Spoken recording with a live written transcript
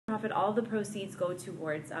nonprofit. All of the proceeds go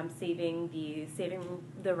towards saving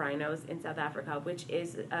the rhinos in South Africa, which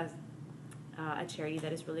is a charity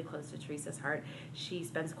that is really close to Teresa's heart. She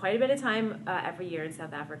spends quite a bit of time every year in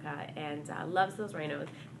South Africa and loves those rhinos.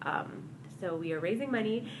 So we are raising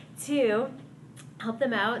money to help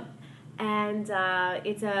them out. And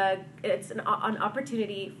it's an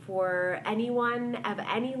opportunity for anyone of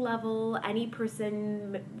any level, any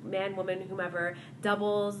person, man, woman, whomever,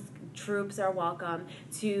 doubles, troops are welcome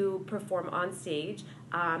to perform on stage.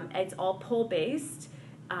 It's all pole-based.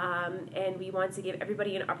 And we want to give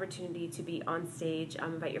everybody an opportunity to be on stage.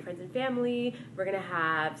 Invite your friends and family. We're going to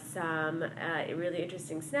have some really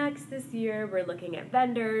interesting snacks this year. We're looking at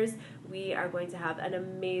vendors. We are going to have an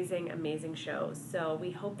amazing, amazing show. So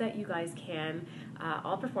we hope that you guys can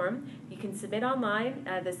all perform. You can submit online.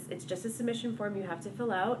 It's just a submission form you have to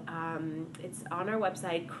fill out. It's on our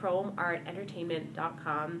website,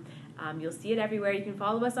 chromeartentertainment.com. You'll see it everywhere. You can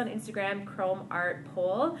follow us on Instagram,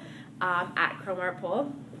 chromeartpole. At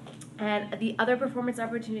chromeartpole. And the other performance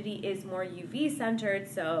opportunity is more UV centered.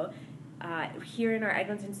 So here in our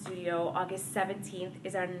Eglinton studio, August 17th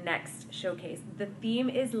is our next showcase. The theme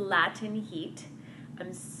is Latin Heat.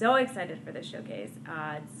 I'm so excited for this showcase.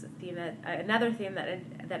 It's a theme another theme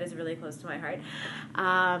that is really close to my heart.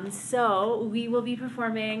 So we will be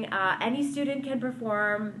performing. Any student can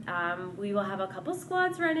perform. We will have a couple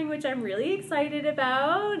squads running, which I'm really excited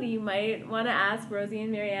about. You might want to ask Rosie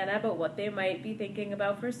and Mariana about what they might be thinking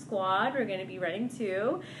about for squad. We're going to be running 2.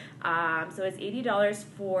 So it's $80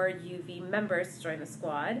 for UV members to join the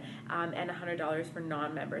squad, and $100 for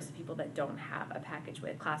non-members, people that don't have a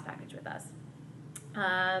class package with us.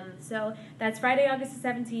 So that's Friday, August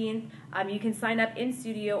 17th. You can sign up in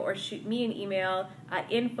studio or shoot me an email,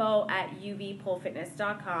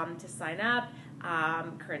 info@uvpolefitness.com to sign up.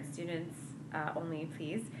 Current students only,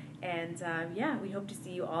 please. And yeah, we hope to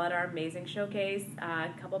see you all at our amazing showcase. A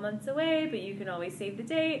couple months away, but you can always save the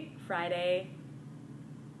date, Friday,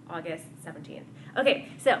 August 17th. Okay,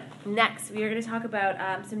 so next we are going to talk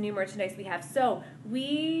about some new merchandise we have. So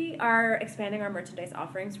we are expanding our merchandise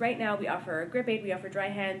offerings. Right now we offer grip aid, we offer dry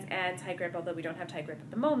hands, and tight grip, although we don't have tight grip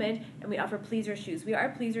at the moment, and we offer Pleaser shoes. We are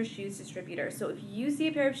Pleaser shoes distributors. So if you see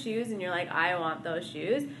a pair of shoes and you're like, I want those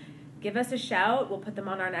shoes, give us a shout. We'll put them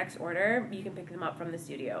on our next order. You can pick them up from the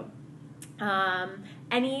studio.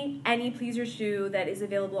 Any Pleaser shoe that is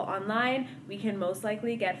available online, we can most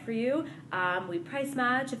likely get for you. We price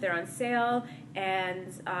match if they're on sale, and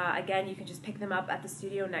again, you can just pick them up at the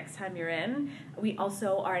studio next time you're in. We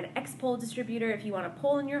also are an X-Pole distributor. If you want a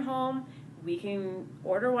pole in your home, we can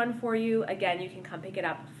order one for you. Again, you can come pick it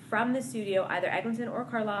up from the studio, either Eglinton or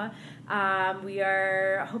Carlaw. We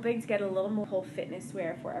are hoping to get a little more whole fitness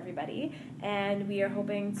wear for everybody, and we are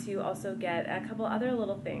hoping to also get a couple other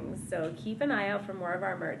little things, so keep an eye out for more of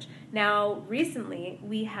our merch. Now, recently,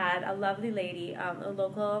 we had a lovely lady, a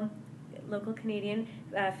local Canadian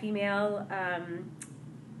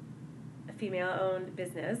female-owned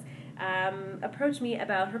business, approach me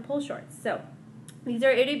about her pole shorts. So these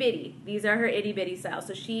are itty bitty. These are her itty bitty style.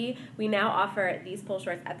 So we now offer these pole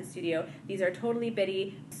shorts at the studio. These are totally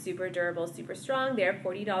bitty, super durable, super strong. They're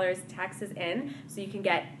 $40 taxes in. So you can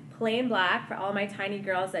get plain black for all my tiny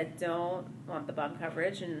girls that don't want the bum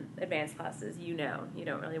coverage in advanced classes. You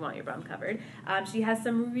don't really want your bum covered. She has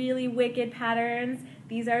some really wicked patterns.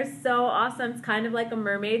 These are so awesome. It's kind of like a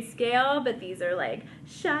mermaid scale, but these are like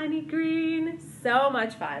shiny green. So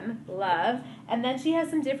much fun. Love. And then she has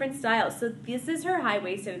some different styles. So this is her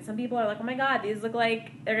high-waisted, and some people are like, oh my god, these look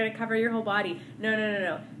like they're going to cover your whole body.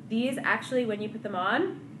 No. These actually, when you put them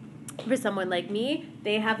on, for someone like me,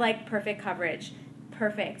 they have like perfect coverage.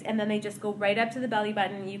 Perfect. And then they just go right up to the belly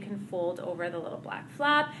button. You can fold over the little black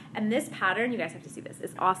flap. And this pattern, you guys have to see this,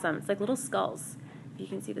 is awesome. It's like little skulls. If you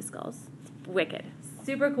can see the skulls. It's wicked.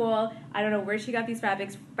 Super cool. I don't know where she got these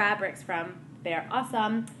fabrics from. They're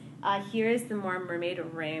awesome. Here is the more mermaid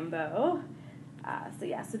rainbow.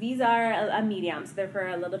 So these are a medium. So they're for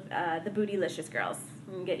a little the bootylicious girls.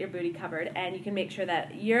 You can get your booty covered, and you can make sure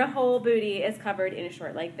that your whole booty is covered in a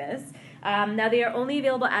short like this. Now, they are only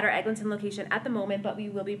available at our Eglinton location at the moment, but we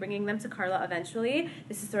will be bringing them to Carlaw eventually.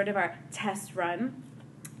 This is sort of our test run.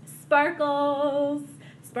 Sparkles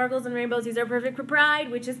and rainbows. These are perfect for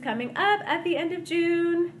Pride, which is coming up at the end of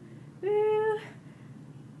June. Woo.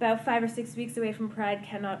 About 5 or 6 weeks away from Pride.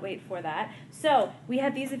 Cannot wait for that. So we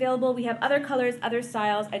have these available. We have other colors, other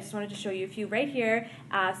styles. I just wanted to show you a few right here.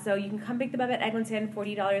 So you can come pick them up at Eglinton,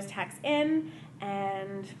 $40 tax in,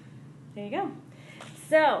 and there you go.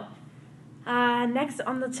 So next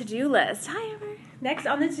on the to-do list. Hi, Amber. Next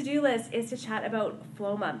on the to-do list is to chat about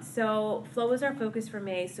Flow Month. So Flow is our focus for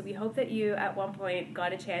May, so we hope that you at one point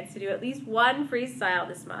got a chance to do at least one freestyle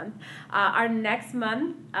this month. Our next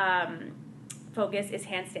month focus is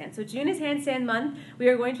handstand. So June is handstand month. We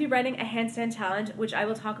are going to be running a handstand challenge, which I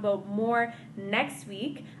will talk about more next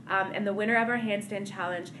week. And the winner of our handstand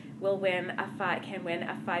challenge will can win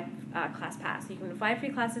a 5 class pass. So you can win 5 free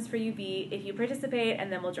classes for UB if you participate,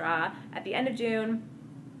 and then we'll draw at the end of June.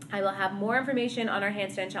 I will have more information on our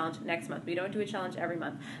handstand challenge next month. We don't do a challenge every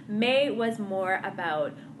month. May was more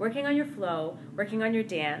about working on your flow, working on your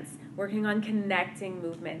dance, working on connecting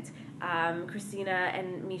movement. Christina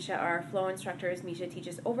and Misha are flow instructors. Misha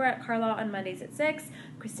teaches over at Carlaw on Mondays at 6.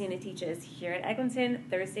 Christina teaches here at Eglinton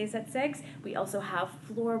Thursdays at 6. We also have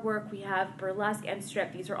floor work. We have burlesque and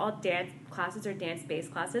strip. These are all dance classes or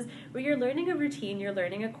dance-based classes where you're learning a routine, you're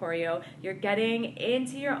learning a choreo, you're getting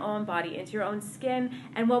into your own body, into your own skin.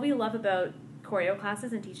 And what we love about choreo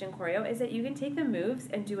classes and teaching choreo is that you can take the moves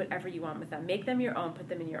and do whatever you want with them. Make them your own, put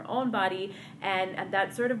them in your own body, and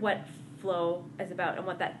that's sort of what flow is about and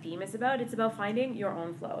what that theme is about. It's about finding your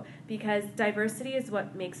own flow, because diversity is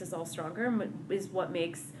what makes us all stronger, is what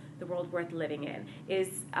makes the world worth living in,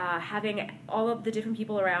 is having all of the different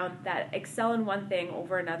people around that excel in one thing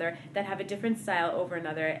over another, that have a different style over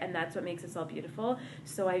another, and that's what makes us all beautiful.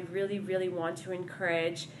 So I really, really want to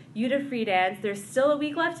encourage you to free dance. There's still a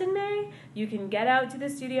week left in May. You can get out to the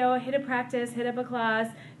studio, hit a practice, hit up a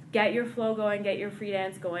class, get your flow going, get your free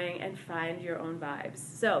dance going, and find your own vibes.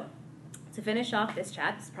 So to finish off this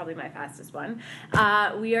chat, this is probably my fastest one,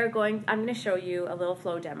 I'm going to show you a little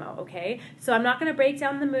flow demo, okay? So I'm not going to break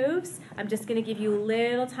down the moves. I'm just going to give you a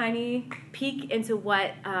little tiny peek into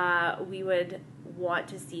what we would want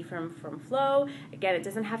to see from flow. Again, it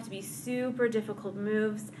doesn't have to be super difficult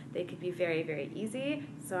moves. They could be very, very easy.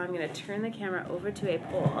 So I'm going to turn the camera over to a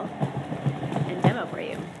pole and demo for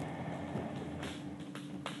you.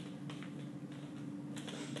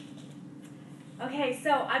 Okay,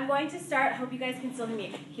 so I'm going to start, hope you guys can still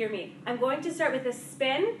hear me. I'm going to start with a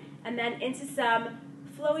spin and then into some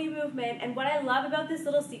flowy movement. And what I love about this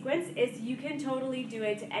little sequence is you can totally do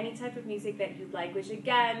it to any type of music that you'd like, which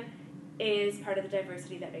again is part of the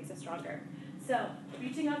diversity that makes us stronger. So,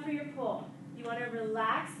 reaching up for your pull. You want to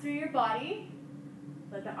relax through your body.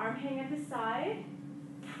 Let the arm hang at the side.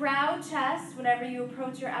 Proud chest whenever you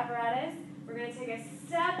approach your apparatus. We're going to take a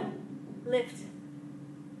step, lift,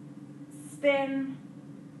 spin,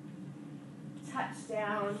 touch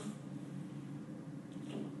down,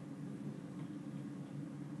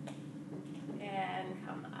 and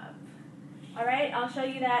come up. All right, I'll show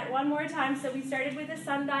you that one more time. So we started with a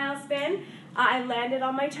sundial spin. I landed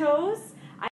on my toes.